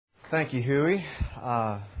Thank you, Huey.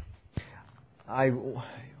 What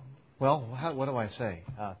do I say?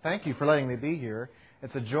 Thank you for letting me be here.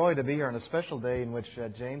 It's a joy to be here on a special day in which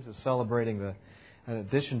James is celebrating the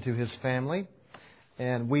addition to his family.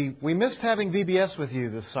 And we missed having VBS with you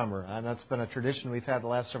this summer, and that's been a tradition we've had the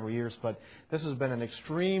last several years, but this has been an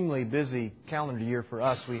extremely busy calendar year for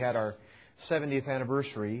us. We had our 70th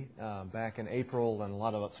anniversary back in April and a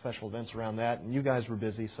lot of special events around that, and you guys were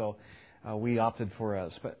busy, so we opted for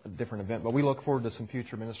a different event. But we look forward to some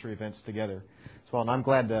future ministry events together as well, and I'm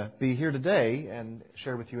glad to be here today and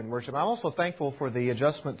share with you in worship. I'm also thankful for the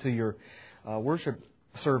adjustment to your worship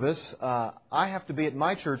service. I have to be at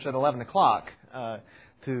my church at 11 o'clock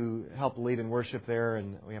to help lead in worship there,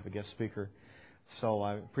 and we have a guest speaker. So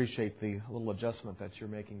I appreciate the little adjustment that you're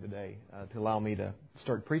making today to allow me to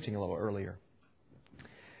start preaching a little earlier.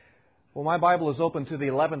 Well, my Bible is open to the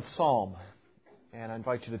 11th Psalm, and I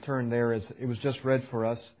invite you to turn there as it was just read for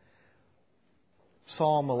us.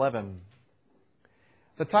 Psalm 11.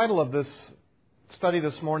 The title of this study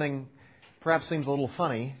this morning perhaps seems a little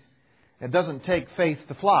funny. It doesn't take faith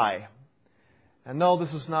to fly. And no,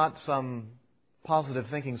 this is not some positive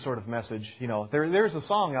thinking sort of message. You know, there's a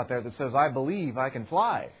song out there that says, "I believe I can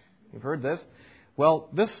fly." You've heard this? Well,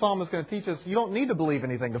 this psalm is going to teach us you don't need to believe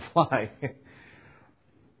anything to fly.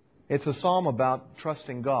 It's a psalm about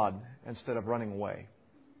trusting God instead of running away.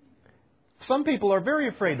 Some people are very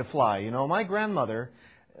afraid to fly. You know, my grandmother,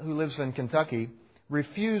 who lives in Kentucky,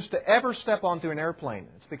 refused to ever step onto an airplane.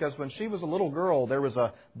 It's because when she was a little girl, there was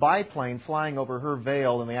a biplane flying over her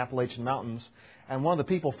vale in the Appalachian Mountains, and one of the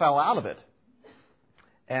people fell out of it.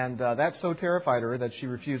 And that so terrified her that she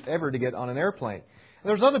refused ever to get on an airplane. And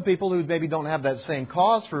there's other people who maybe don't have that same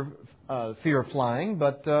cause for fear of flying,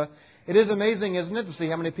 but it is amazing, isn't it, to see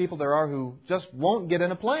how many people there are who just won't get in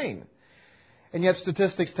a plane. And yet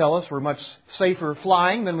statistics tell us we're much safer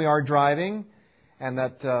flying than we are driving, and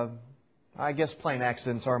that I guess plane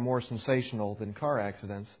accidents are more sensational than car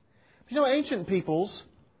accidents. But, you know, ancient peoples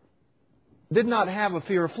did not have a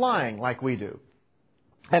fear of flying like we do.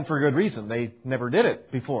 And for good reason. They never did it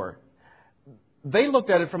before. They looked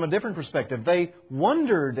at it from a different perspective. They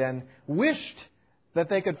wondered and wished that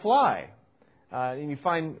they could fly. And you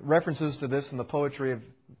find references to this in the poetry of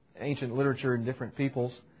ancient literature in different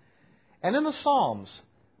peoples. And in the Psalms,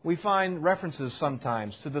 we find references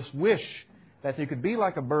sometimes to this wish that they could be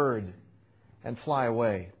like a bird and fly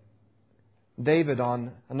away. David,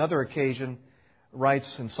 on another occasion, writes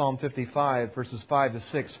in Psalm 55, verses 5 to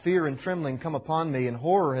 6, "Fear and trembling come upon me, and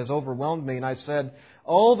horror has overwhelmed me. And I said,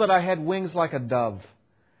 oh, that I had wings like a dove.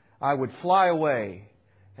 I would fly away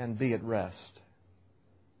and be at rest."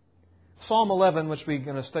 Psalm 11, which we're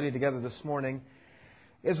going to study together this morning,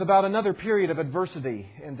 is about another period of adversity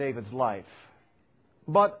in David's life.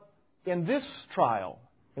 But in this trial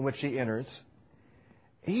in which he enters,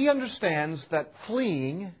 he understands that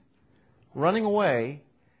fleeing, running away,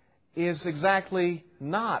 is exactly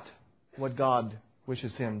not what God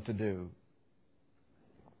wishes him to do.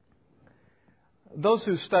 Those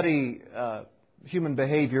who study human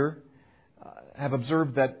behavior have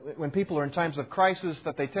observed that when people are in times of crisis,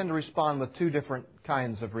 that they tend to respond with two different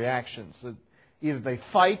kinds of reactions. Either they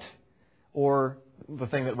fight, or the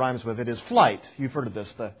thing that rhymes with it is flight. You've heard of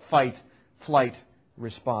this, the fight-flight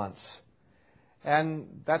response.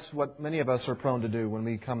 And that's what many of us are prone to do when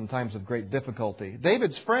we come in times of great difficulty.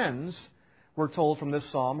 David's friends, we're told from this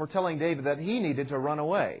psalm, were telling David that he needed to run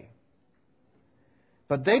away.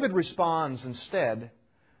 But David responds instead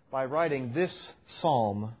by writing this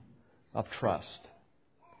psalm of trust.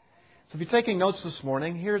 So if you're taking notes this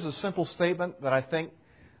morning, here's a simple statement that I think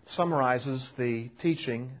summarizes the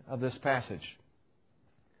teaching of this passage.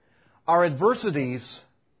 Our adversities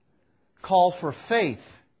call for faith,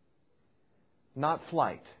 not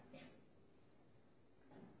flight.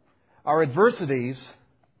 Our adversities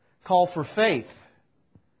call for faith,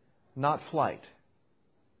 not flight.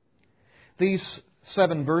 These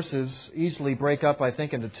 7 verses easily break up, I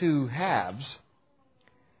think, into 2 halves.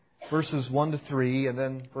 Verses 1 to 3 and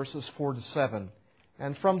then verses 4 to 7.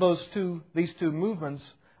 And from these two movements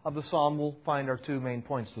of the psalm, we'll find our 2 main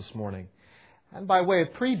points this morning. And by way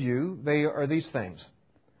of preview, they are these things.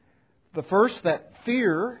 The first, that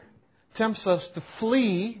fear tempts us to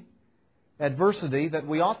flee adversity that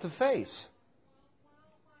we ought to face.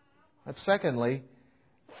 But secondly,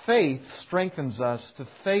 faith strengthens us to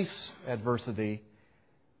face adversity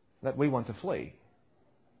that we want to flee.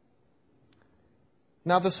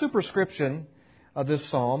 Now, the superscription of this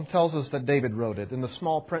psalm tells us that David wrote it. In the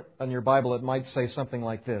small print on your Bible, it might say something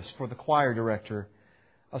like this: for the choir director,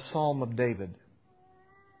 a psalm of David.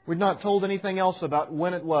 We're not told anything else about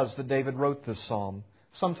when it was that David wrote this psalm.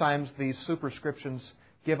 Sometimes these superscriptions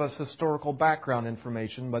give us historical background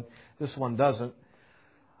information, but this one doesn't.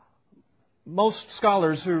 Most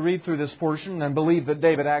scholars who read through this portion and believe that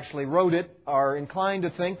David actually wrote it are inclined to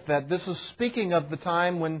think that this is speaking of the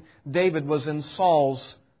time when David was in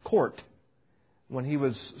Saul's court, when he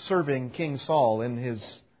was serving King Saul in his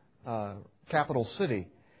capital city.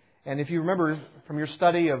 And if you remember from your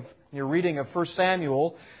study of your reading of 1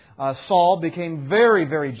 Samuel, Saul became very,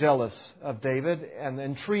 very jealous of David, and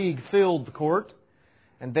intrigue filled the court,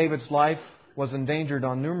 and David's life was endangered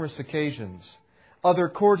on numerous occasions. Other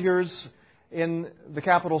courtiers in the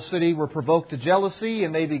capital city were provoked to jealousy,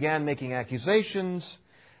 and they began making accusations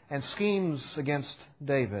and schemes against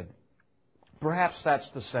David. Perhaps that's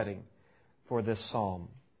the setting for this psalm.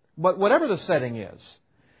 But whatever the setting is,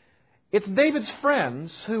 it's David's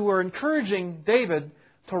friends who were encouraging David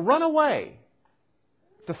to run away,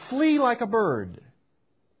 to flee like a bird.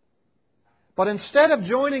 But instead of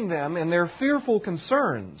joining them in their fearful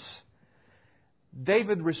concerns,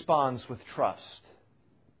 David responds with trust.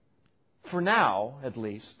 For now, at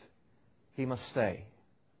least, he must stay.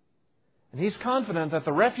 And he's confident that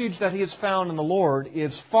the refuge that he has found in the Lord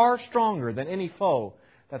is far stronger than any foe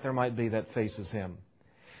that there might be that faces him.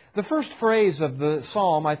 The first phrase of the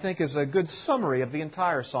psalm, I think, is a good summary of the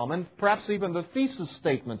entire psalm, and perhaps even the thesis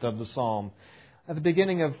statement of the psalm. At the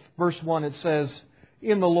beginning of verse 1, it says,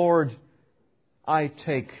 "In the Lord I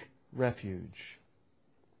take refuge."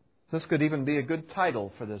 This could even be a good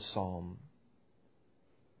title for this psalm.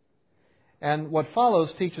 And what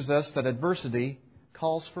follows teaches us that adversity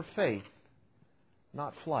calls for faith,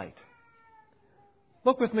 not flight.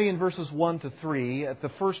 Look with me in verses 1 to 3 at the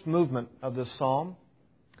first movement of this psalm.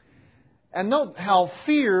 And note how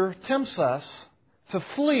fear tempts us to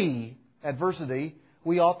flee adversity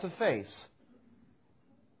we ought to face.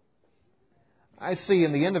 I see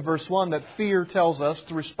in the end of verse 1 that fear tells us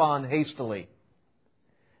to respond hastily.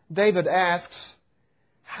 David asks,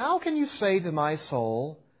 "How can you say to my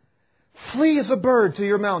soul, 'Flee as a bird to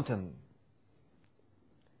your mountain'?"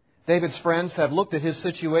 David's friends have looked at his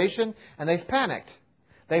situation and they've panicked.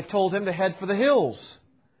 They've told him to head for the hills.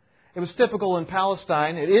 It was typical in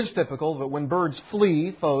Palestine, it is typical that when birds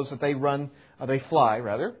flee foes that they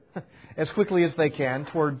fly, as quickly as they can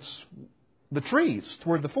towards the trees,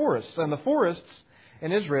 toward the forests. And the forests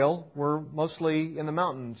in Israel were mostly in the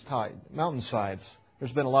mountainsides.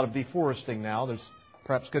 There's been a lot of deforesting now. There's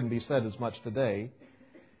perhaps couldn't be said as much today.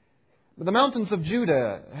 But the mountains of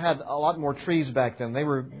Judah had a lot more trees back then. They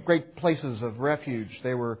were great places of refuge.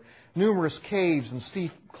 There were numerous caves and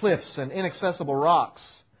steep cliffs and inaccessible rocks.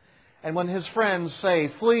 And when his friends say,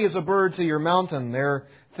 "Flee as a bird to your mountain," they're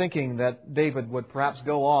thinking that David would perhaps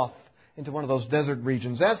go off into one of those desert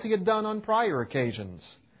regions, as he had done on prior occasions,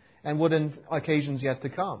 and would in occasions yet to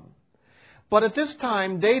come. But at this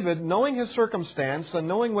time, David, knowing his circumstance and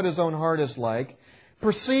knowing what his own heart is like,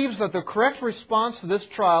 perceives that the correct response to this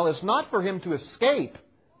trial is not for him to escape,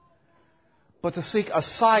 but to seek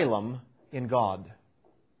asylum in God.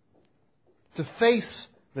 To face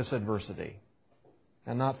this adversity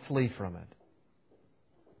and not flee from it.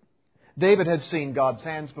 David had seen God's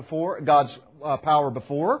power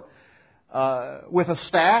before. With a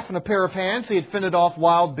staff and a pair of hands, he had fended off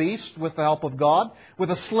wild beasts with the help of God. With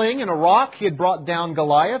a sling and a rock, he had brought down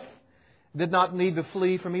Goliath. Did not need to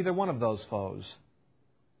flee from either one of those foes.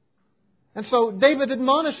 And so David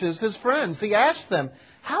admonishes his friends. He asks them,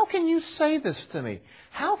 "How can you say this to me?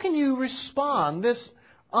 How can you respond this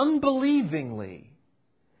unbelievingly?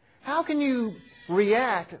 How can you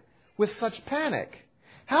react with such panic?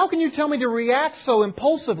 How can you tell me to react so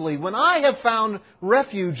impulsively when I have found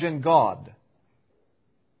refuge in God?"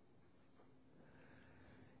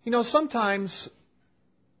 You know, sometimes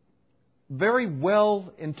very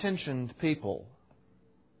well-intentioned people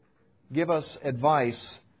give us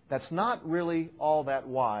advice that's not really all that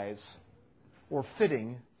wise or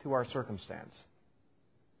fitting to our circumstance.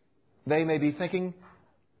 They may be thinking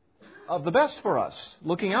of the best for us,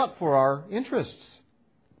 looking out for our interests.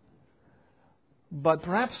 But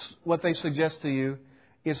perhaps what they suggest to you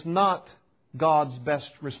is not God's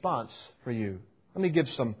best response for you. Let me give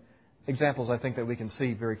some examples I think that we can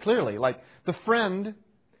see very clearly. Like the friend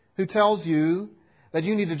who tells you that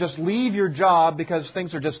you need to just leave your job because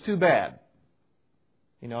things are just too bad.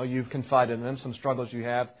 You know, you've confided in them some struggles you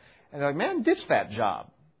have. And they're like, "Man, ditch that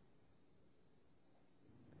job."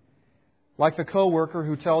 Like the coworker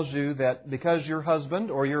who tells you that because your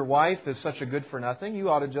husband or your wife is such a good for nothing, you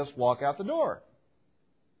ought to just walk out the door.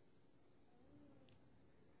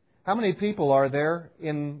 How many people are there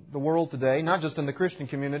in the world today, not just in the Christian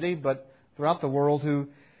community, but throughout the world, who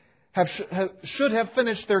should have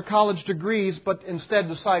finished their college degrees but instead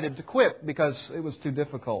decided to quit because it was too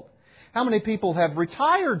difficult? How many people have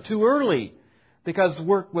retired too early because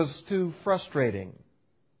work was too frustrating?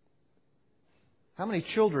 How many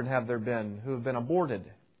children have there been who have been aborted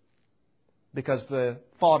because the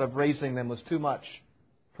thought of raising them was too much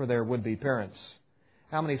for their would-be parents?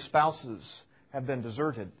 How many spouses have been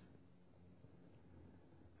deserted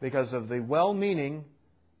because of the well-meaning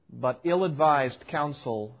but ill-advised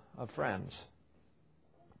counsel of friends?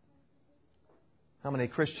 How many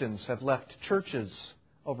Christians have left churches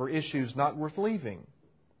over issues not worth leaving,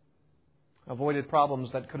 avoided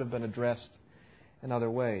problems that could have been addressed in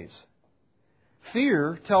other ways?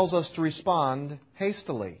 Fear tells us to respond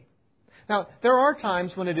hastily. Now, there are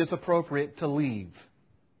times when it is appropriate to leave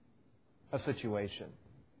a situation.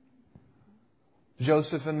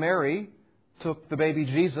 Joseph and Mary took the baby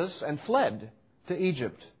Jesus and fled to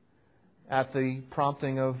Egypt at the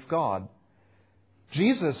prompting of God.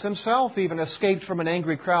 Jesus himself even escaped from an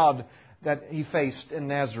angry crowd that he faced in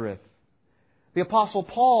Nazareth. The Apostle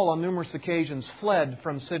Paul on numerous occasions fled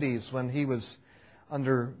from cities when he was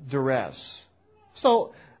under duress.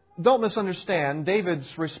 So, don't misunderstand. David's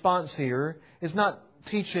response here is not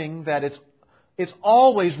teaching that it's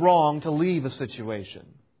always wrong to leave a situation.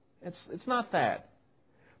 It's not that.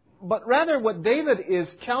 But rather what David is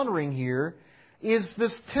countering here is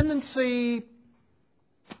this tendency,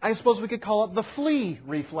 I suppose we could call it the flee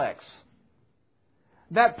reflex.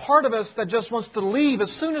 That part of us that just wants to leave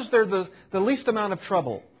as soon as there's the least amount of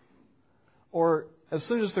trouble, or as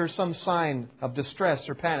soon as there's some sign of distress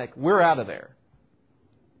or panic, we're out of there.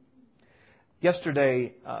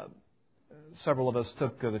 Yesterday, several of us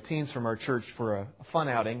took the teens from our church for a fun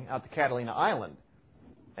outing out to Catalina Island.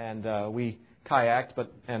 And we kayaked,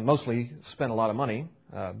 and mostly spent a lot of money.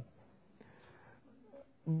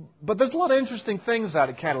 But there's a lot of interesting things out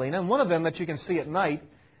at Catalina, and one of them that you can see at night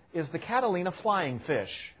is the Catalina flying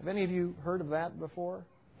fish. Have any of you heard of that before?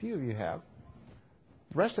 A few of you have.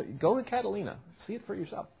 The rest of you, go to Catalina. See it for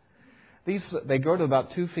yourself. They grow to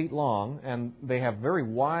about 2 feet long, and they have very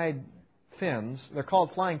wide fins. They're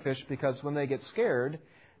called flying fish because when they get scared,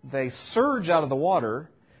 they surge out of the water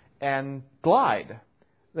and glide.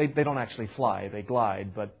 They don't actually fly, they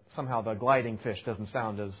glide, but somehow the gliding fish doesn't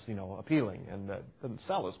sound as appealing and doesn't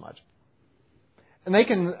sell as much. And they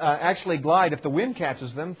can actually glide if the wind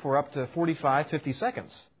catches them for up to 45, 50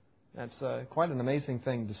 seconds. That's quite an amazing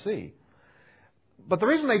thing to see. But the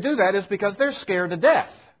reason they do that is because they're scared to death.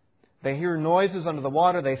 They hear noises under the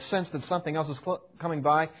water, they sense that something else is coming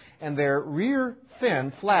by, and their rear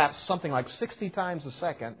fin flaps something like 60 times a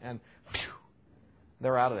second, and phew,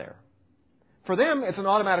 they're out of there. For them, it's an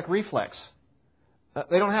automatic reflex.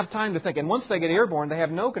 They don't have time to think. And once they get airborne, they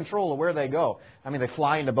have no control of where they go. I mean, they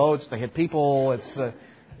fly into boats, they hit people.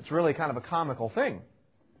 It's really kind of a comical thing.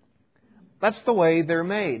 That's the way they're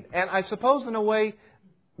made. And I suppose in a way,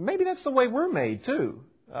 maybe that's the way we're made too.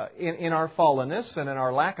 In our fallenness and in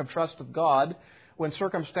our lack of trust of God, when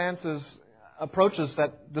circumstances approach us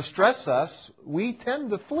that distress us, we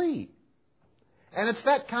tend to flee. And it's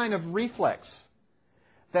that kind of reflex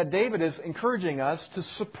that David is encouraging us to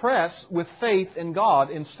suppress with faith in God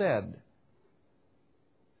instead.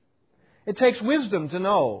 It takes wisdom to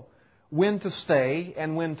know when to stay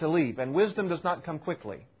and when to leave. And wisdom does not come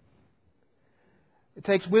quickly. It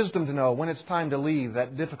takes wisdom to know when it's time to leave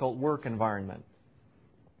that difficult work environment,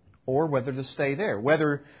 or whether to stay there,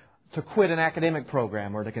 whether to quit an academic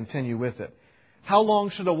program or to continue with it. How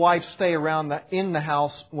long should a wife stay around in the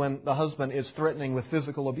house when the husband is threatening with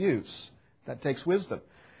physical abuse? That takes wisdom.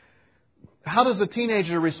 How does a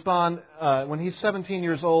teenager respond when he's 17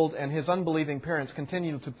 years old and his unbelieving parents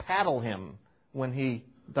continue to paddle him when he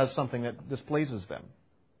does something that displeases them?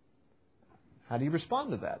 How do you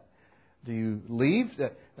respond to that? Do you leave?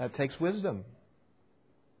 That takes wisdom.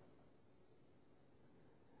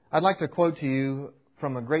 I'd like to quote to you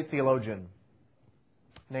from a great theologian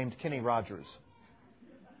named Kenny Rogers.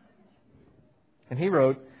 And he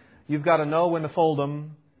wrote, "You've got to know when to fold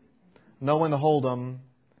 'em, know when to hold 'em,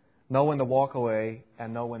 know when to walk away,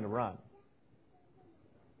 and know when to run."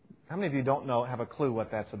 How many of you don't have a clue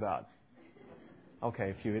what that's about? Okay,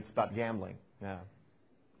 a few. It's about gambling. Yeah.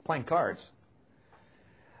 Playing cards.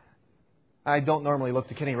 I don't normally look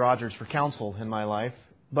to Kenny Rogers for counsel in my life,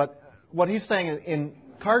 but what he's saying in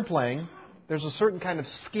card playing, there's a certain kind of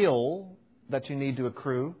skill that you need to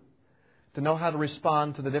accrue to know how to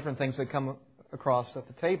respond to the different things that come across at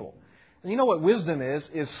the table. And you know what wisdom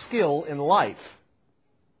is skill in life.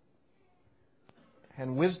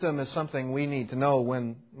 And wisdom is something we need to know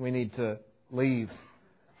when we need to leave,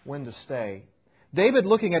 when to stay. David,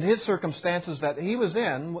 looking at his circumstances that he was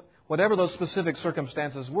in, whatever those specific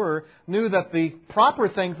circumstances were, knew that the proper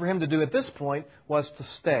thing for him to do at this point was to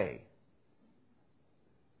stay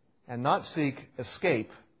and not seek escape,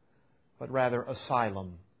 but rather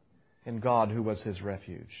asylum in God who was his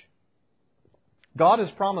refuge. God has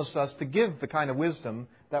promised us to give the kind of wisdom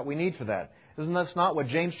that we need for that. Isn't that not what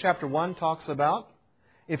James chapter 1 talks about?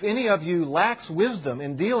 If any of you lacks wisdom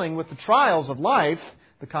in dealing with the trials of life,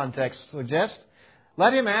 the context suggests,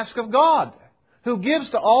 let him ask of God, who gives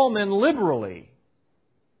to all men liberally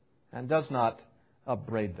and does not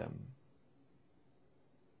upbraid them.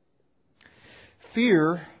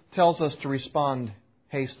 Fear tells us to respond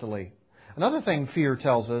hastily. Another thing fear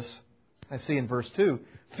tells us, I see in verse 2,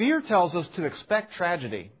 fear tells us to expect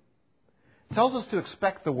tragedy. It tells us to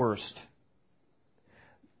expect the worst.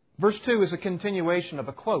 Verse 2 is a continuation of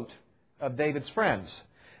a quote of David's friends.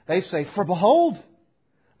 They say, "For behold,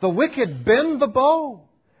 the wicked bend the bow.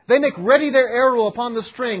 They make ready their arrow upon the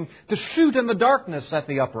string to shoot in the darkness at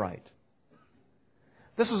the upright."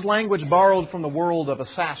 This is language borrowed from the world of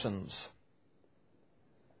assassins.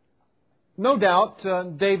 No doubt,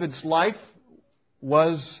 David's life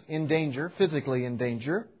was in danger, physically in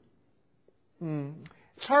danger.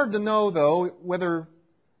 It's hard to know, though, whether...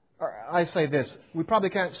 I say this, we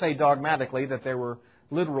probably can't say dogmatically that there were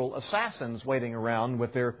literal assassins waiting around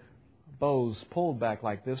with their bows pulled back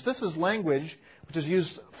like this. This is language which is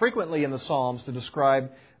used frequently in the Psalms to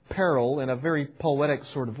describe peril in a very poetic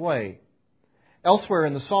sort of way. Elsewhere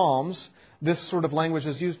in the Psalms, this sort of language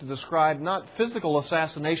is used to describe not physical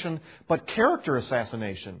assassination, but character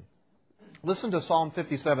assassination. Listen to Psalm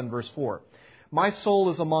 57, verse 4. "My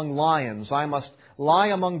soul is among lions. I must lie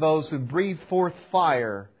among those who breathe forth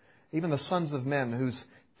fire, even the sons of men, whose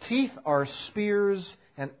teeth are spears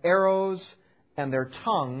and arrows, and their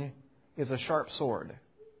tongue is a sharp sword."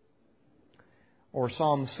 Or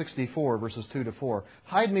Psalm 64, verses 2 to 4.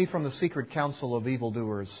 "Hide me from the secret counsel of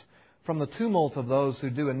evildoers, from the tumult of those who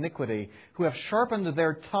do iniquity, who have sharpened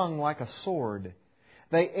their tongue like a sword.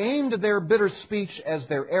 They aimed their bitter speech as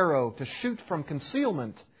their arrow to shoot from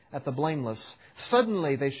concealment at the blameless.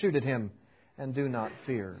 Suddenly they shoot at him and do not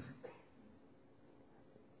fear."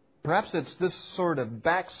 Perhaps it's this sort of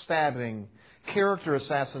backstabbing character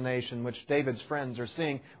assassination which David's friends are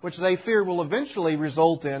seeing, which they fear will eventually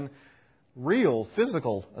result in real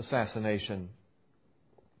physical assassination.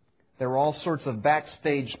 There were all sorts of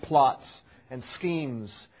backstage plots and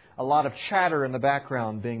schemes, a lot of chatter in the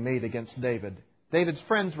background being made against David. David's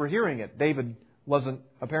friends were hearing it. David wasn't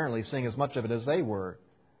apparently seeing as much of it as they were.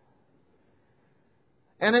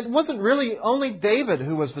 And it wasn't really only David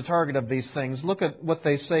who was the target of these things. Look at what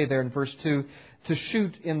they say there in verse 2. "To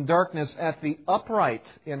shoot in darkness at the upright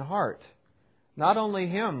in heart." Not only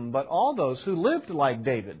him, but all those who lived like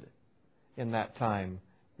David in that time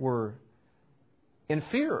were in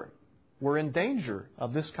fear, were in danger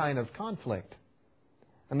of this kind of conflict.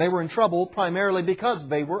 And they were in trouble primarily because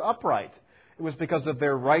they were upright. It was because of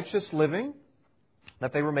their righteous living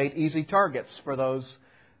that they were made easy targets for those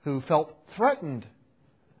who felt threatened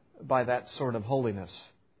by that sort of holiness.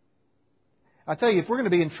 I tell you, if we're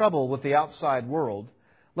going to be in trouble with the outside world,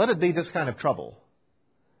 let it be this kind of trouble.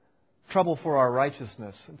 Trouble for our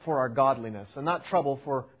righteousness and for our godliness, and not trouble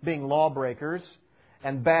for being lawbreakers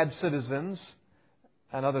and bad citizens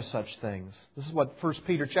and other such things. This is what 1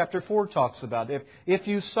 Peter chapter 4 talks about. If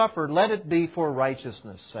you suffer, let it be for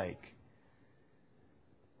righteousness' sake.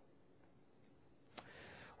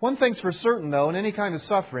 One thing's for certain, though, in any kind of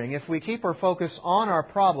suffering, if we keep our focus on our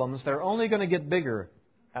problems, they're only going to get bigger.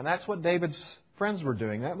 And that's what David's friends were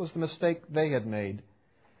doing. That was the mistake they had made.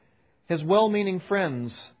 His well-meaning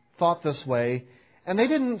friends thought this way, and they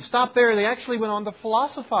didn't stop there. They actually went on to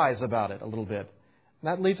philosophize about it a little bit. And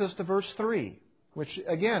that leads us to verse 3, which,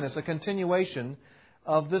 again, is a continuation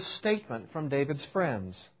of this statement from David's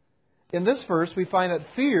friends. In this verse, we find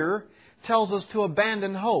that fear tells us to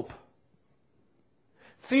abandon hope.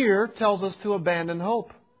 Fear tells us to abandon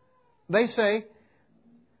hope. They say,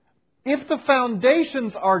 if the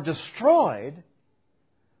foundations are destroyed,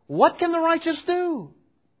 what can the righteous do?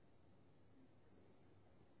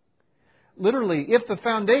 Literally, if the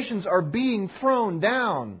foundations are being thrown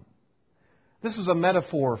down. This is a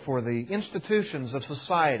metaphor for the institutions of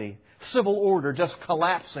society, civil order just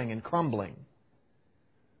collapsing and crumbling.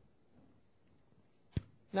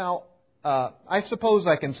 Now, I suppose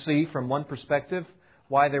I can see from one perspective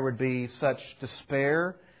why there would be such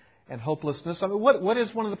despair and hopelessness. I mean, what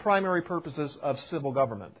is one of the primary purposes of civil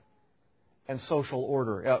government and social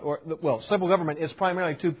order? Civil government is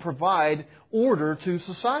primarily to provide order to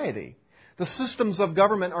society. The systems of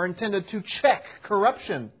government are intended to check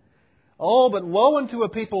corruption, Oh, but woe unto a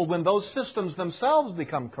people when those systems themselves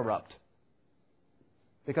become corrupt.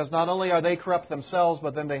 Because not only are they corrupt themselves,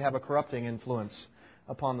 but then they have a corrupting influence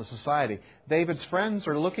upon the society. David's friends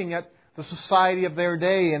are looking at the society of their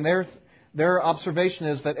day, and their observation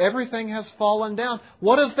is that everything has fallen down.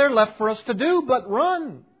 What is there left for us to do but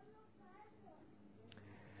run?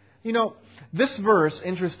 You know, this verse,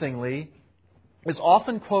 interestingly, is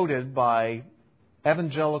often quoted by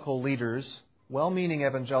evangelical leaders, well-meaning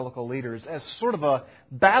evangelical leaders, as sort of a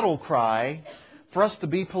battle cry for us to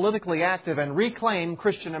be politically active and reclaim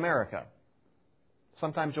Christian America.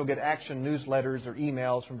 Sometimes you'll get action newsletters or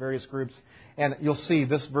emails from various groups, and you'll see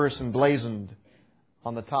this verse emblazoned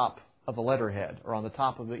on the top of the letterhead or on the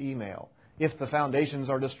top of the email. If the foundations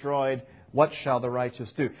are destroyed, what shall the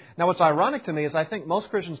righteous do? Now, what's ironic to me is I think most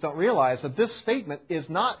Christians don't realize that this statement is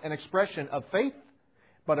not an expression of faith,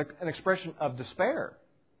 but an expression of despair.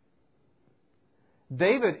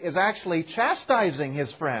 David is actually chastising his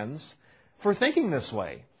friends for thinking this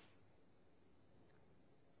way.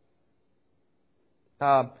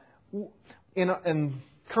 In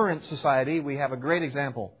current society, we have a great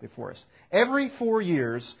example before us. Every 4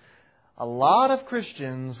 years, a lot of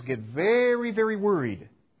Christians get very, very worried.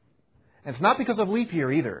 And it's not because of leap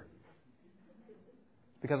year either.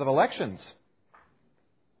 Because of elections.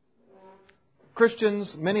 Christians,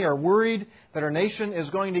 many are worried that our nation is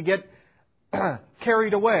going to get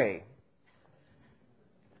carried away.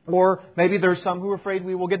 Or maybe there's some who are afraid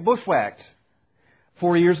we will get bushwhacked.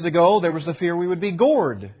 4 years ago, there was the fear we would be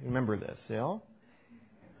gored. Remember this, you know?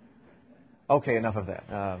 Okay, enough of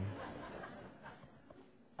that.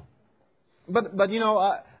 But you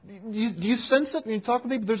know, do you sense it when you talk to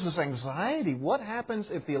people? There's this anxiety. What happens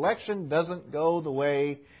if the election doesn't go the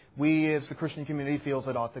way we as the Christian community feels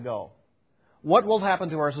it ought to go? What will happen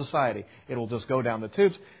to our society? It will just go down the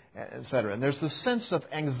tubes, etc. And there's this sense of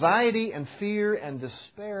anxiety and fear and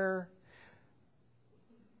despair.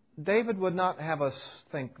 David would not have us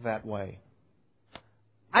think that way.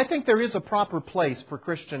 I think there is a proper place for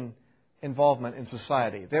Christian involvement in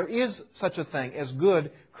society. There is such a thing as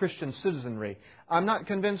good Christian citizenry. I'm not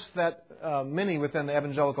convinced that many within the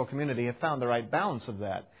evangelical community have found the right balance of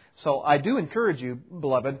that. So I do encourage you,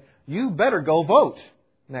 beloved, you better go vote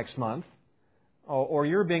next month, or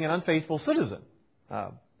you're being an unfaithful citizen.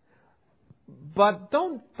 But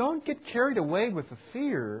don't get carried away with the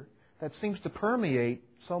fear that seems to permeate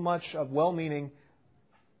so much of well-meaning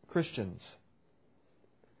Christians.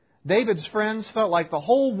 David's friends felt like the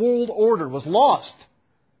whole world order was lost.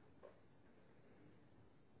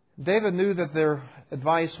 David knew that their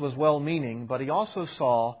advice was well-meaning, but he also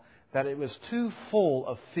saw that it was too full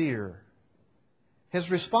of fear. His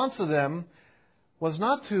response to them was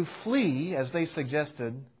not to flee, as they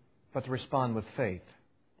suggested, but to respond with faith.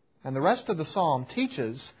 And the rest of the psalm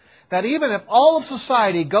teaches that even if all of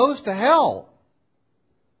society goes to hell,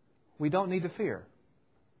 we don't need to fear.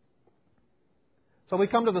 So we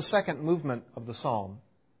come to the second movement of the psalm.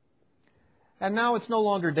 And now it's no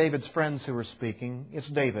longer David's friends who are speaking. It's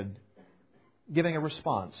David giving a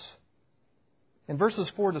response. In verses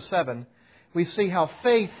 4 to 7, we see how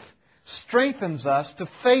faith strengthens us to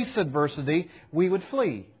face adversity we would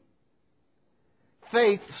flee.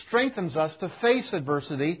 Faith strengthens us to face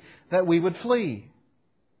adversity that we would flee.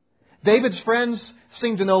 David's friends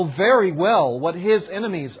seem to know very well what his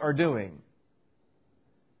enemies are doing.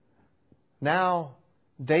 Now,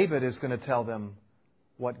 David is going to tell them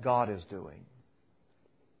what God is doing.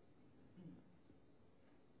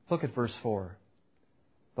 Look at verse 4.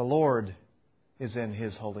 The Lord is in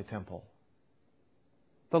His holy temple.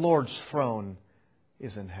 The Lord's throne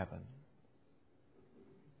is in heaven.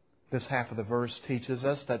 This half of the verse teaches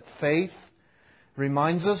us that faith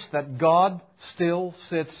reminds us that God still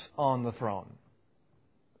sits on the throne.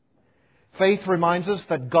 Faith reminds us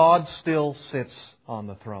that God still sits on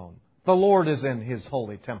the throne. The Lord is in His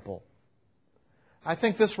holy temple. I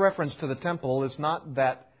think this reference to the temple is not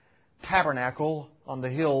that tabernacle on the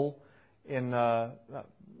hill in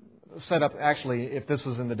set up. Actually, if this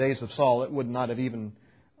was in the days of Saul, it would not have even,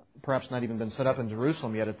 perhaps not even been set up in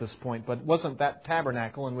Jerusalem yet at this point. But wasn't that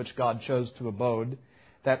tabernacle in which God chose to abode,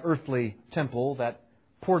 that earthly temple, that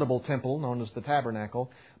portable temple known as the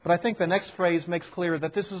tabernacle? But I think the next phrase makes clear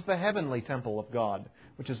that this is the heavenly temple of God,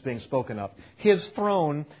 which is being spoken of. His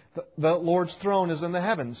throne, the Lord's throne, is in the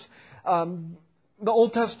heavens. The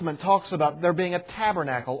Old Testament talks about there being a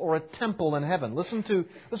tabernacle or a temple in heaven. Listen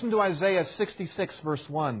to Isaiah 66, verse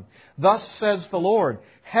 1. Thus says the Lord,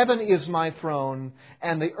 Heaven is my throne,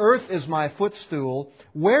 and the earth is my footstool.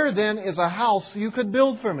 Where then is a house you could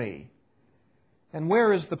build for me? And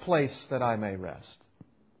where is the place that I may rest?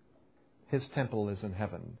 His temple is in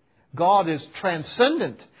heaven. God is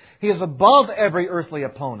transcendent. He is above every earthly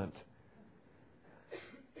opponent.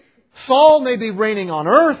 Saul may be reigning on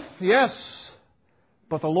earth, yes,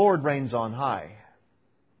 but the Lord reigns on high.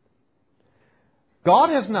 God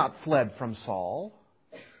has not fled from Saul,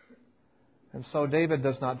 and so David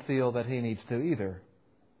does not feel that he needs to either.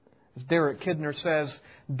 As Derek Kidner says,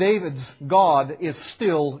 David's God is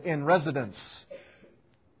still in residence.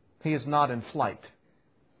 He is not in flight.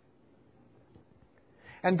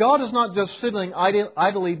 And God is not just sitting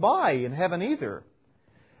idly by in heaven either.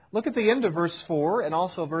 Look at the end of verse 4 and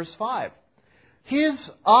also verse 5. His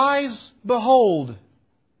eyes behold.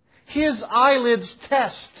 His eyelids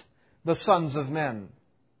test the sons of men.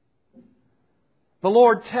 The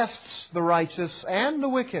Lord tests the righteous and the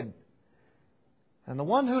wicked. And the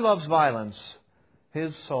one who loves violence,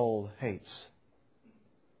 his soul hates.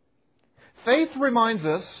 Faith reminds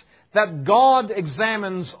us that God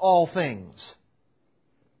examines all things.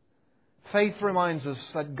 Faith reminds us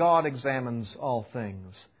that God examines all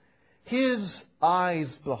things. His eyes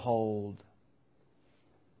behold.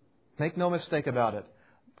 Make no mistake about it.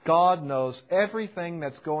 God knows everything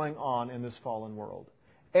that's going on in this fallen world.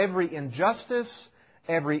 Every injustice,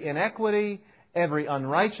 every inequity, every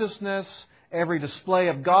unrighteousness, every display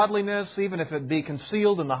of godliness, even if it be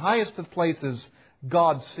concealed in the highest of places,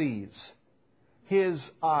 God sees. His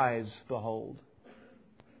eyes behold.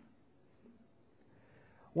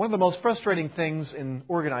 One of the most frustrating things in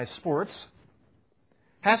organized sports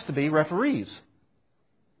has to be referees,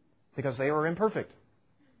 because they are imperfect.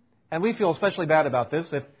 And we feel especially bad about this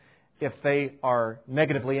if they are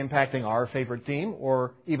negatively impacting our favorite team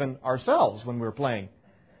or even ourselves when we're playing.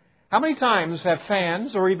 How many times have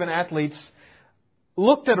fans or even athletes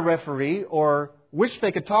looked at a referee or wished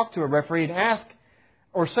they could talk to a referee and ask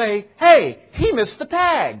or say, "Hey, he missed the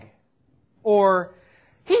tag," or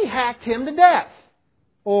 "He hacked him to death,"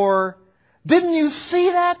 or "Didn't you see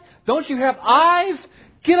that? Don't you have eyes?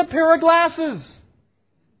 Get a pair of glasses."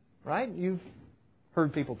 Right? You've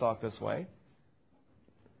heard people talk this way.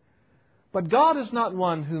 But God is not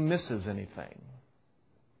one who misses anything.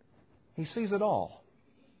 He sees it all.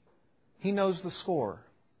 He knows the score.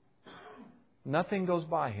 Nothing goes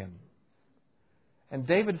by Him. And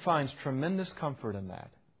David finds tremendous comfort in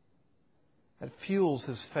that. It fuels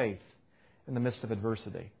his faith in the midst of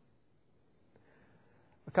adversity.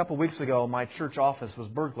 A couple of weeks ago, my church office was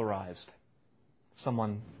burglarized.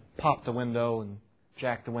 Someone popped a window and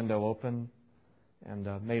jacked the window open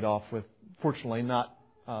and made off with, fortunately,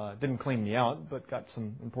 didn't clean me out, but got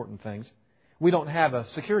some important things. We don't have a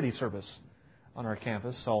security service on our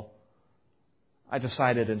campus, so I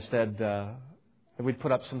decided instead that we'd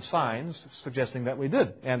put up some signs suggesting that we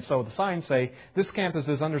did. And so the signs say, "This campus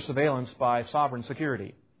is under surveillance by sovereign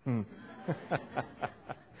security." We'll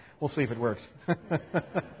see if it works.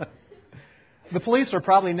 The police are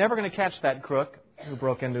probably never going to catch that crook who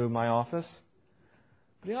broke into my office.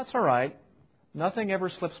 But that's all right. Nothing ever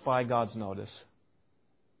slips by God's notice.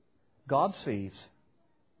 God sees.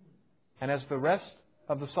 And as the rest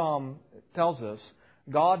of the psalm tells us,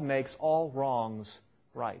 God makes all wrongs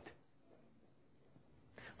right.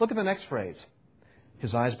 Look at the next phrase.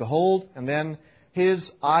 His eyes behold, and then His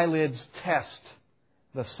eyelids test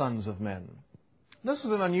the sons of men. This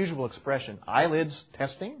is an unusual expression. Eyelids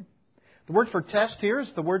testing. The word for test here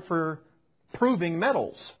is the word for proving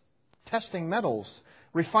metals. Testing metals.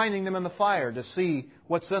 Refining them in the fire to see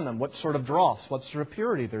what's in them, what sort of dross, what sort of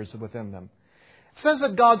purity there's within them. It says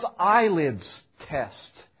that God's eyelids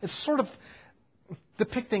test. It's sort of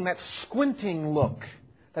depicting that squinting look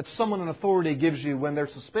that someone in authority gives you when they're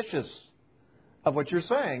suspicious of what you're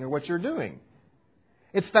saying or what you're doing.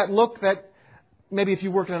 It's that look that maybe if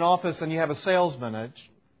you work in an office and you have a salesman,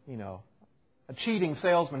 a cheating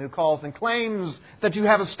salesman who calls and claims that you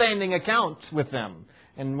have a standing account with them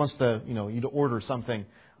and wants to, you to order something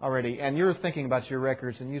already, and you're thinking about your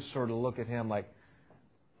records and you sort of look at him like,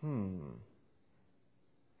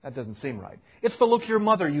 that doesn't seem right. It's the look your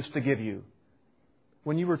mother used to give you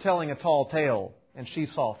when you were telling a tall tale and she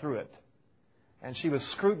saw through it. And she was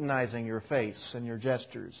scrutinizing your face and your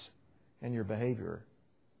gestures and your behavior.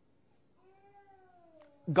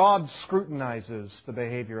 God scrutinizes the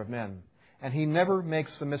behavior of men, and He never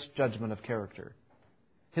makes a misjudgment of character.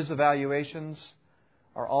 His evaluations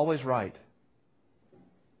are always right.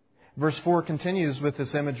 Verse 4 continues with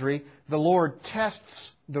this imagery. The Lord tests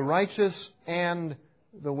the righteous and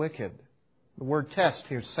the wicked. The word test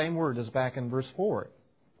here, same word as back in verse 4.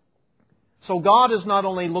 So God is not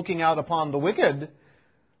only looking out upon the wicked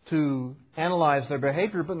to analyze their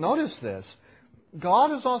behavior, but notice this.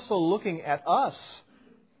 God is also looking at us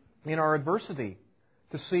in our adversity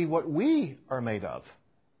to see what we are made of.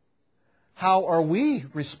 How are we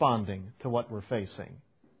responding to what we're facing?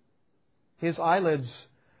 His eyelids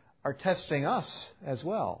are testing us as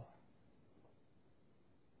well.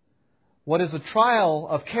 What is a trial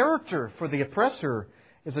of character for the oppressor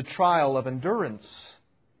is a trial of endurance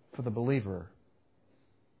for the believer.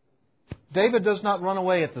 David does not run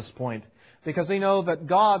away at this point because he knows that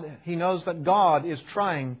God is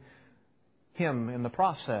trying him in the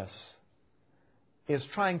process, is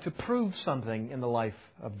trying to prove something in the life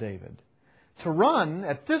of David. To run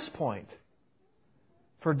at this point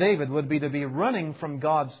for David would be to be running from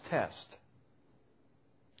God's test.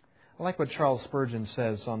 I like what Charles Spurgeon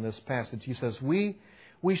says on this passage. He says, we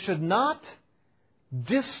should not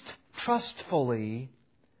distrustfully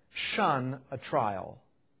shun a trial,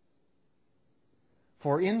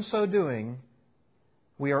 for in so doing,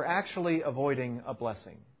 we are actually avoiding a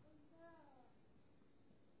blessing.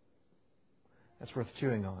 That's worth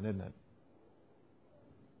chewing on, isn't it?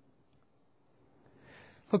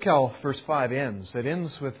 Look how verse 5 ends. It ends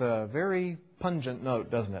with a very pungent note,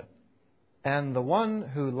 doesn't it? And the one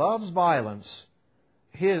who loves violence,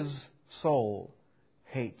 his soul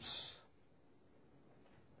hates.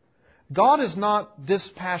 God is not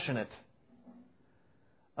dispassionate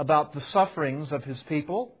about the sufferings of His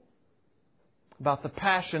people, about the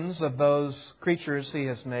passions of those creatures He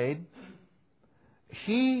has made.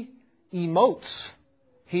 He emotes.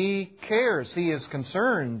 He cares. He is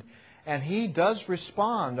concerned. And He does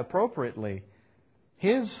respond appropriately.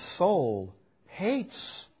 His soul hates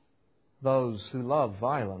those who love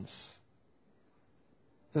violence.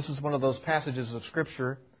 This is one of those passages of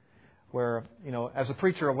Scripture where, as a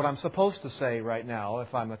preacher, what I'm supposed to say right now,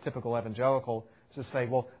 if I'm a typical evangelical, is to say,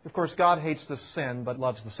 well, of course, God hates the sin but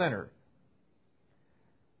loves the sinner.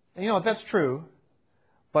 And that's true.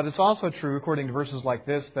 But it's also true, according to verses like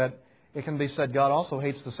this, that it can be said God also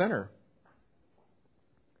hates the sinner.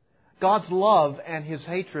 God's love and His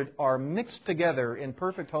hatred are mixed together in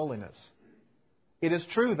perfect holiness. It is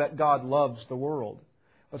true that God loves the world,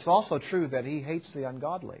 but it's also true that He hates the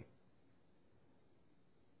ungodly.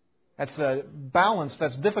 That's a balance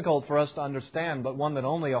that's difficult for us to understand, but one that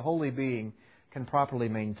only a holy being can properly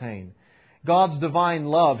maintain. God's divine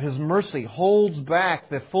love, His mercy, holds back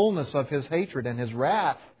the fullness of His hatred and His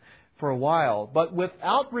wrath for a while. But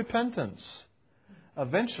without repentance,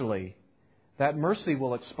 eventually, that mercy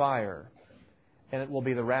will expire, and it will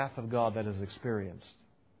be the wrath of God that is experienced.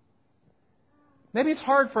 Maybe it's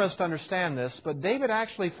hard for us to understand this, but David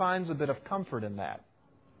actually finds a bit of comfort in that.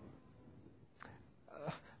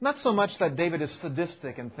 Not so much that David is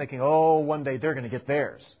sadistic and thinking, oh, one day they're going to get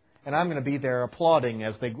theirs, and I'm going to be there applauding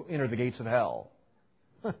as they enter the gates of hell.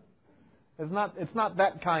 It's not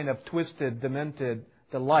that kind of twisted, demented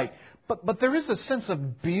delight. But there is a sense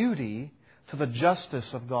of beauty to the justice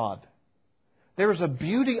of God. There is a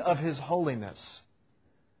beauty of His holiness.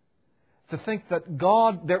 To think that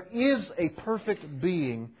God, there is a perfect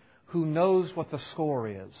being who knows what the score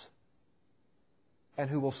is and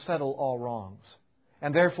who will settle all wrongs.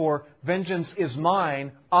 And therefore, vengeance is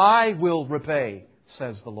mine, I will repay,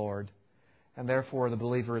 says the Lord. And therefore, the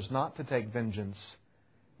believer is not to take vengeance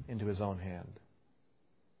into his own hand.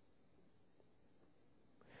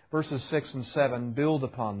 Verses 6 and 7 build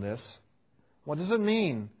upon this. What does it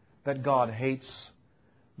mean that God hates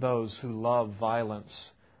those who love violence?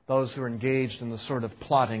 Those who are engaged in the sort of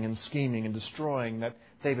plotting and scheming and destroying that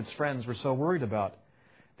David's friends were so worried about.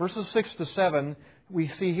 Verses 6 to 7,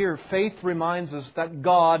 we see here, faith reminds us that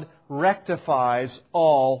God rectifies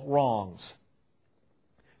all wrongs.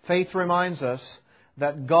 Faith reminds us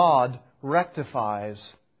that God rectifies,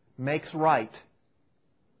 makes right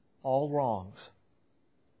all wrongs.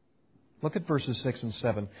 Look at verses 6 and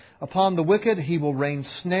 7. Upon the wicked He will rain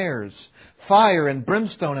snares. Fire and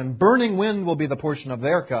brimstone and burning wind will be the portion of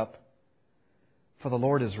their cup. For the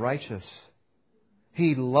Lord is righteous.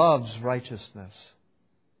 He loves righteousness.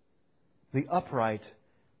 The upright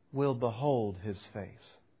will behold His face.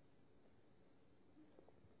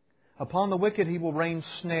 Upon the wicked He will rain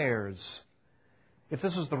snares. If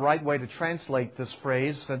this is the right way to translate this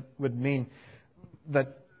phrase, that would mean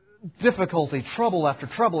that difficulty, trouble after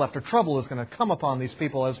trouble after trouble is going to come upon these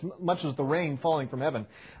people as much as the rain falling from heaven.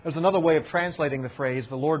 There's another way of translating the phrase,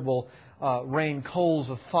 the Lord will rain coals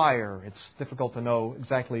of fire. It's difficult to know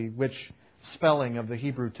exactly which spelling of the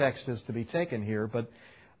Hebrew text is to be taken here, but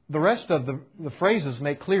the rest of the phrases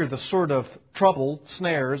make clear the sort of trouble,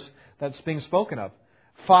 snares, that's being spoken of.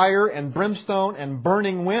 Fire and brimstone and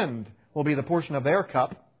burning wind will be the portion of their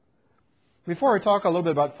cup. Before I talk a little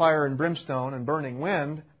bit about fire and brimstone and burning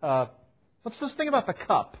wind, let's just think about the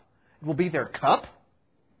cup. It will be their cup.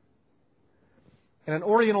 In an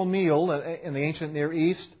Oriental meal in the ancient Near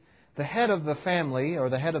East, the head of the family or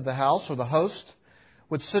the head of the house or the host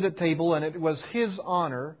would sit at table, and it was his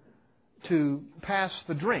honor to pass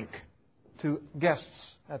the drink to guests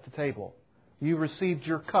at the table. You received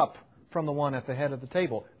your cup from the one at the head of the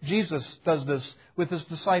table. Jesus does this with His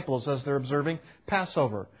disciples as they're observing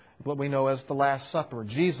Passover, what we know as the Last Supper.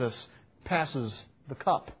 Jesus passes the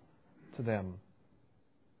cup to them.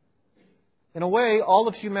 In a way, all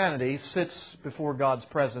of humanity sits before God's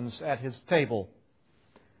presence at His table.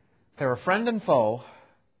 They're a friend and foe,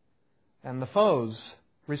 and the foes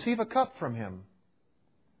receive a cup from Him.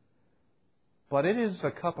 But it is a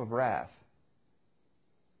cup of wrath.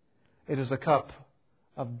 It is a cup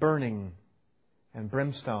of burning and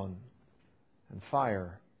brimstone and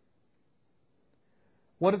fire.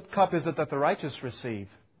 What cup is it that the righteous receive?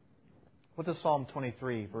 What does Psalm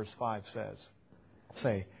 23 verse 5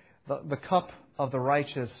 say? The cup of the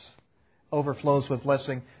righteous overflows with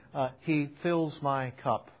blessing. He fills my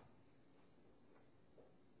cup.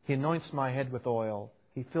 He anoints my head with oil.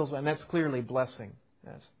 He fills, and that's clearly blessing.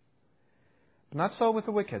 Yes. But not so with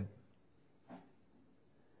the wicked.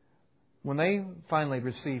 When they finally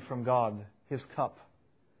receive from God His cup,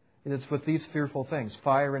 it is with these fearful things,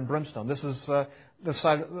 fire and brimstone. This is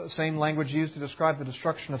the same language used to describe the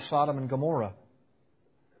destruction of Sodom and Gomorrah.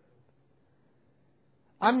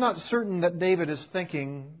 I'm not certain that David is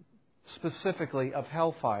thinking specifically of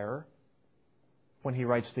hellfire when he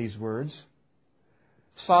writes these words.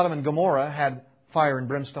 Sodom and Gomorrah had fire and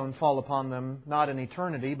brimstone fall upon them not in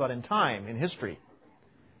eternity, but in time, in history.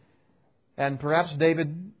 And perhaps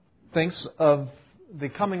David thinks of the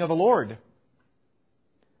coming of the Lord,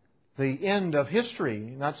 the end of history,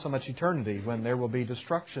 not so much eternity, when there will be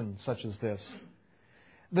destruction such as this.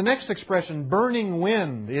 The next expression, burning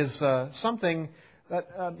wind, is something that,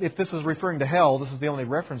 if this is referring to hell, this is the only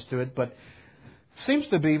reference to it, but seems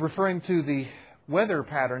to be referring to the weather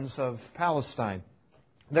patterns of Palestine.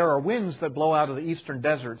 There are winds that blow out of the eastern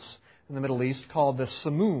deserts in the Middle East called the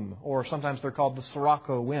Samum, or sometimes they're called the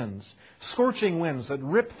Sirocco winds. Scorching winds that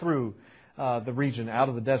rip through the region out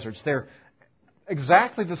of the deserts. They're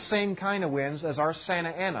exactly the same kind of winds as our Santa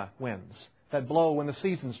Ana winds that blow when the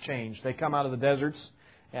seasons change. They come out of the deserts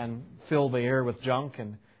and fill the air with junk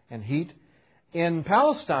and heat. In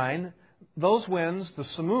Palestine, those winds, the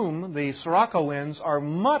Samum, the Sirocco winds, are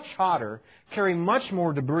much hotter, carry much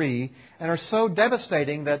more debris, and are so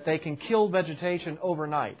devastating that they can kill vegetation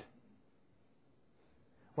overnight.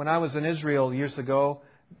 When I was in Israel years ago,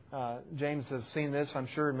 James has seen this, I'm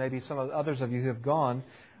sure maybe some of the others of you have gone.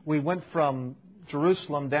 We went from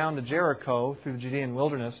Jerusalem down to Jericho through the Judean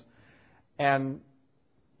wilderness, and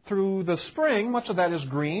through the spring, much of that is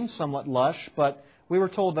green, somewhat lush, but we were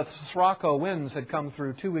told that the Sirocco winds had come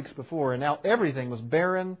through 2 weeks before, and now everything was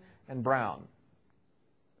barren and brown.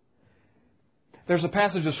 There's a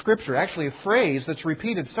passage of Scripture, actually a phrase that's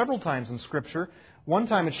repeated several times in Scripture. One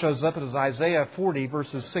time it shows up as Isaiah 40,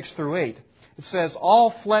 verses 6 through 8. It says,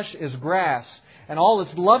 "All flesh is grass, and all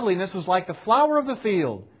its loveliness is like the flower of the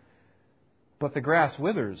field. But the grass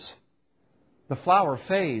withers, the flower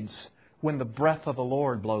fades when the breath of the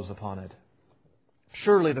Lord blows upon it.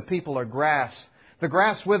 Surely the people are grass. The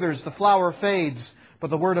grass withers, the flower fades,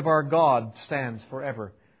 but the word of our God stands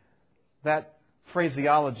forever." That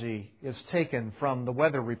phraseology is taken from the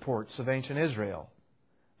weather reports of ancient Israel.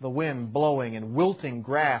 The wind blowing and wilting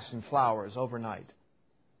grass and flowers overnight.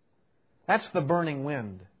 That's the burning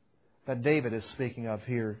wind that David is speaking of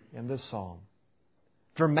here in this psalm.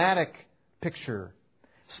 Dramatic picture,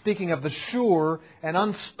 speaking of the sure and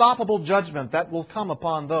unstoppable judgment that will come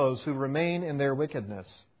upon those who remain in their wickedness.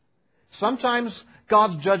 Sometimes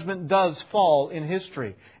God's judgment does fall in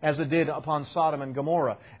history, as it did upon Sodom and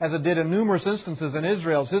Gomorrah, as it did in numerous instances in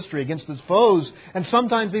Israel's history against its foes, and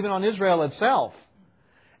sometimes even on Israel itself.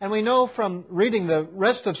 And we know from reading the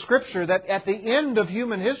rest of Scripture that at the end of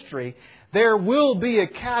human history, there will be a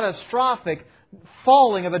catastrophic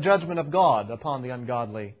falling of the judgment of God upon the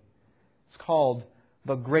ungodly. It's called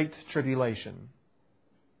the Great Tribulation.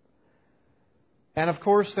 And of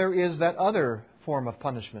course, there is that other form of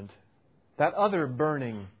punishment, that other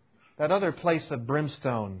burning, that other place of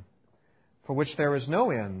brimstone, for which there is no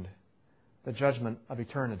end, the judgment of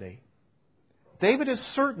eternity. David is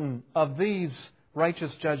certain of these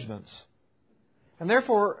righteous judgments. And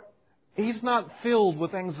therefore, he's not filled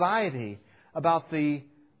with anxiety about the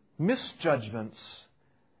misjudgments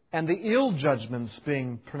and the ill judgments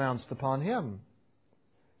being pronounced upon him.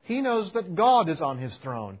 He knows that God is on His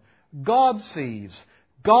throne. God sees.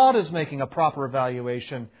 God is making a proper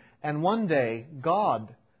evaluation. And one day,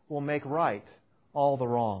 God will make right all the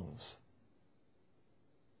wrongs.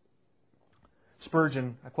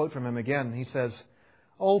 Spurgeon, I quote from him again, he says,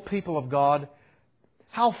 O people of God,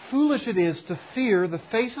 how foolish it is to fear the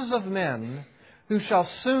faces of men who shall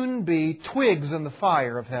soon be twigs in the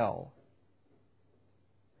fire of hell.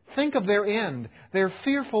 Think of their end, their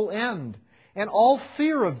fearful end, and all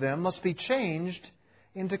fear of them must be changed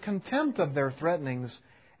into contempt of their threatenings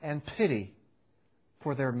and pity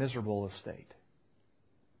for their miserable estate.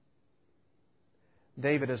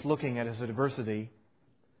 David is looking at his adversity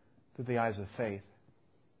through the eyes of faith.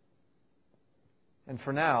 And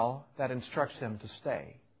for now, that instructs him to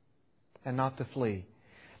stay and not to flee.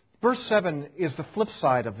 Verse 7 is the flip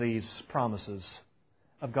side of these promises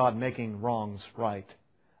of God making wrongs right.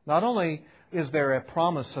 Not only is there a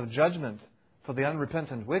promise of judgment for the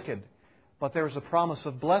unrepentant wicked, but there is a promise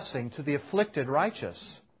of blessing to the afflicted righteous.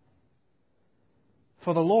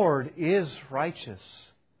 For the Lord is righteous,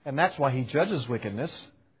 and that's why He judges wickedness.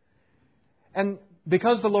 And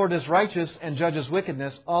because the Lord is righteous and judges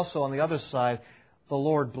wickedness, also on the other side, the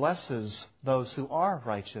Lord blesses those who are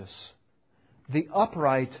righteous. The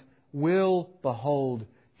upright will behold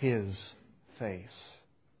His face.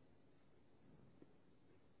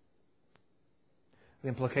 The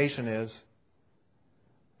implication is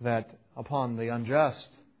that upon the unjust,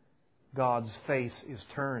 God's face is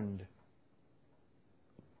turned.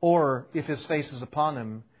 Or, if His face is upon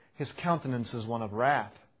him, His countenance is one of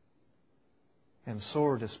wrath and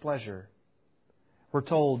sore displeasure. We're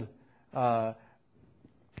told in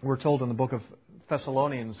the book of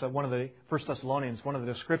Thessalonians that one of the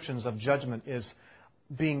descriptions of judgment is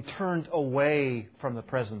being turned away from the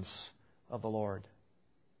presence of the Lord.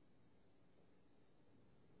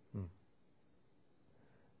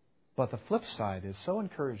 But the flip side is so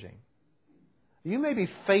encouraging. You may be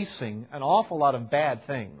facing an awful lot of bad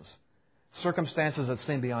things, circumstances that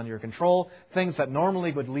seem beyond your control, things that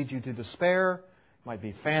normally would lead you to despair. It might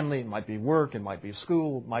be family, it might be work, it might be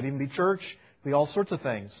school, it might even be church, it might be all sorts of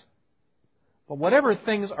things. But whatever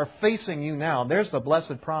things are facing you now, there's the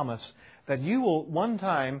blessed promise that you will one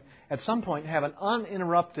time, at some point, have an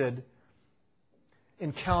uninterrupted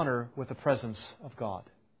encounter with the presence of God.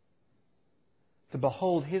 To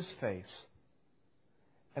behold His face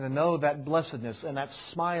and to know that blessedness and that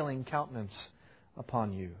smiling countenance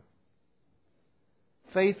upon you.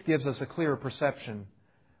 Faith gives us a clearer perception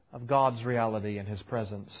of God's reality and His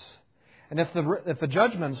presence. And if the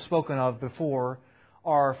judgments spoken of before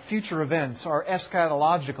are future events, are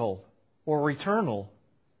eschatological or eternal,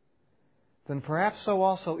 then perhaps so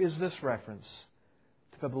also is this reference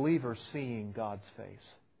to the believer seeing God's face.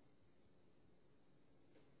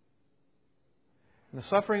 And the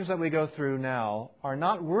sufferings that we go through now are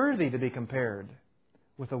not worthy to be compared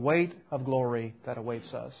with the weight of glory that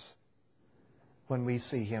awaits us when we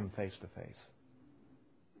see Him face to face.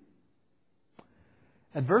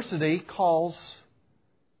 Adversity calls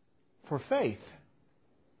for faith,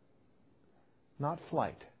 not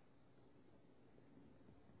flight.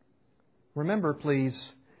 Remember, please,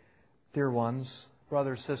 dear ones,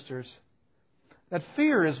 brothers, sisters, that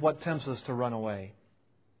fear is what tempts us to run away.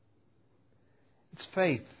 It's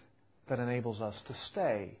faith that enables us to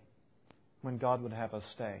stay when God would have us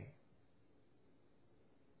stay.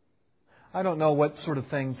 I don't know what sort of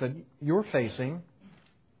things that you're facing.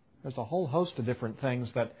 There's a whole host of different things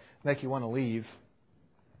that make you want to leave,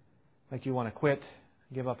 make you want to quit,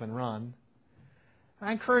 give up and run.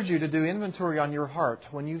 I encourage you to do inventory on your heart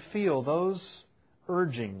when you feel those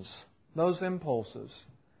urgings, those impulses,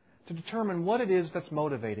 to determine what it is that's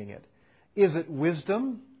motivating it. Is it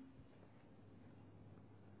wisdom?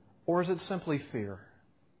 Or is it simply fear?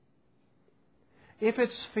 If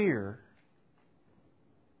it's fear,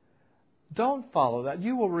 don't follow that.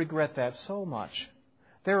 You will regret that so much.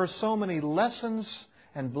 There are so many lessons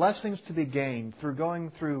and blessings to be gained through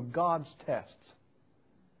going through God's tests,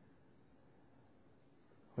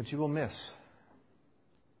 which you will miss.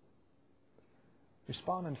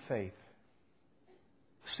 Respond in faith.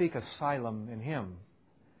 Seek asylum in Him.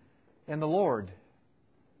 In the Lord,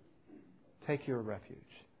 take your refuge.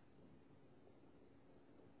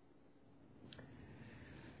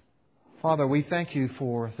 Father, we thank You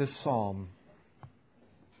for this psalm.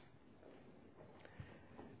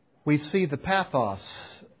 We see the pathos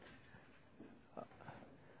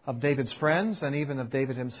of David's friends and even of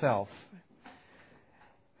David himself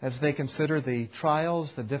as they consider the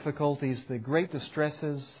trials, the difficulties, the great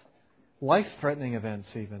distresses, life-threatening events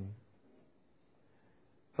even.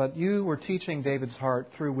 But You were teaching David's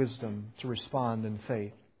heart through wisdom to respond in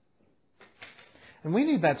faith. And we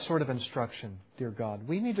need that sort of instruction, dear God.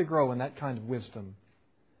 We need to grow in that kind of wisdom,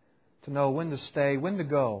 to know when to stay, when to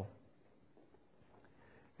go.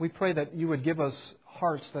 We pray that You would give us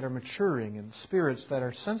hearts that are maturing and spirits that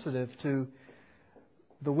are sensitive to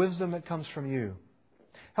the wisdom that comes from You.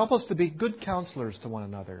 Help us to be good counselors to one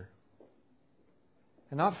another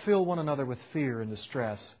and not fill one another with fear and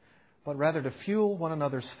distress, but rather to fuel one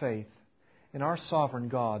another's faith in our sovereign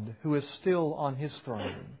God who is still on His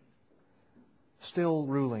throne, still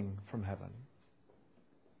ruling from heaven.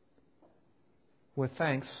 With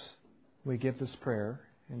thanks, we give this prayer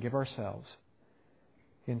and give ourselves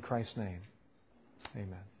in Christ's name.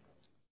 Amen.